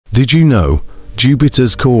Did you know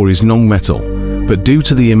Jupiter's core is non-metal, but due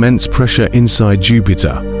to the immense pressure inside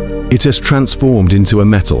Jupiter, it has transformed into a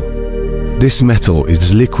metal. This metal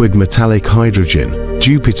is liquid metallic hydrogen.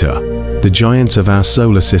 Jupiter, the giant of our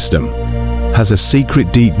solar system, has a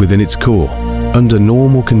secret deep within its core. Under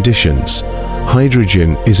normal conditions,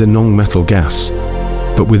 hydrogen is a non-metal gas.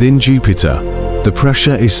 But within Jupiter, the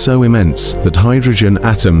pressure is so immense that hydrogen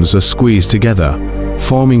atoms are squeezed together,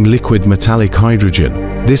 forming liquid metallic hydrogen.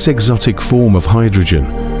 This exotic form of hydrogen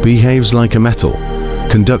behaves like a metal,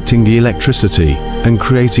 conducting electricity and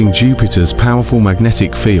creating Jupiter's powerful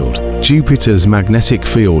magnetic field. Jupiter's magnetic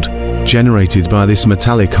field, generated by this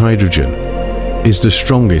metallic hydrogen, is the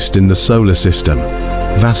strongest in the solar system,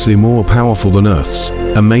 vastly more powerful than Earth's.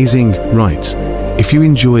 Amazing, right? If you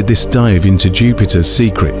enjoyed this dive into Jupiter's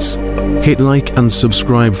secrets, hit like and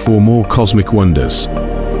subscribe for more cosmic wonders.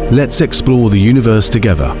 Let's explore the universe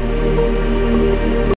together.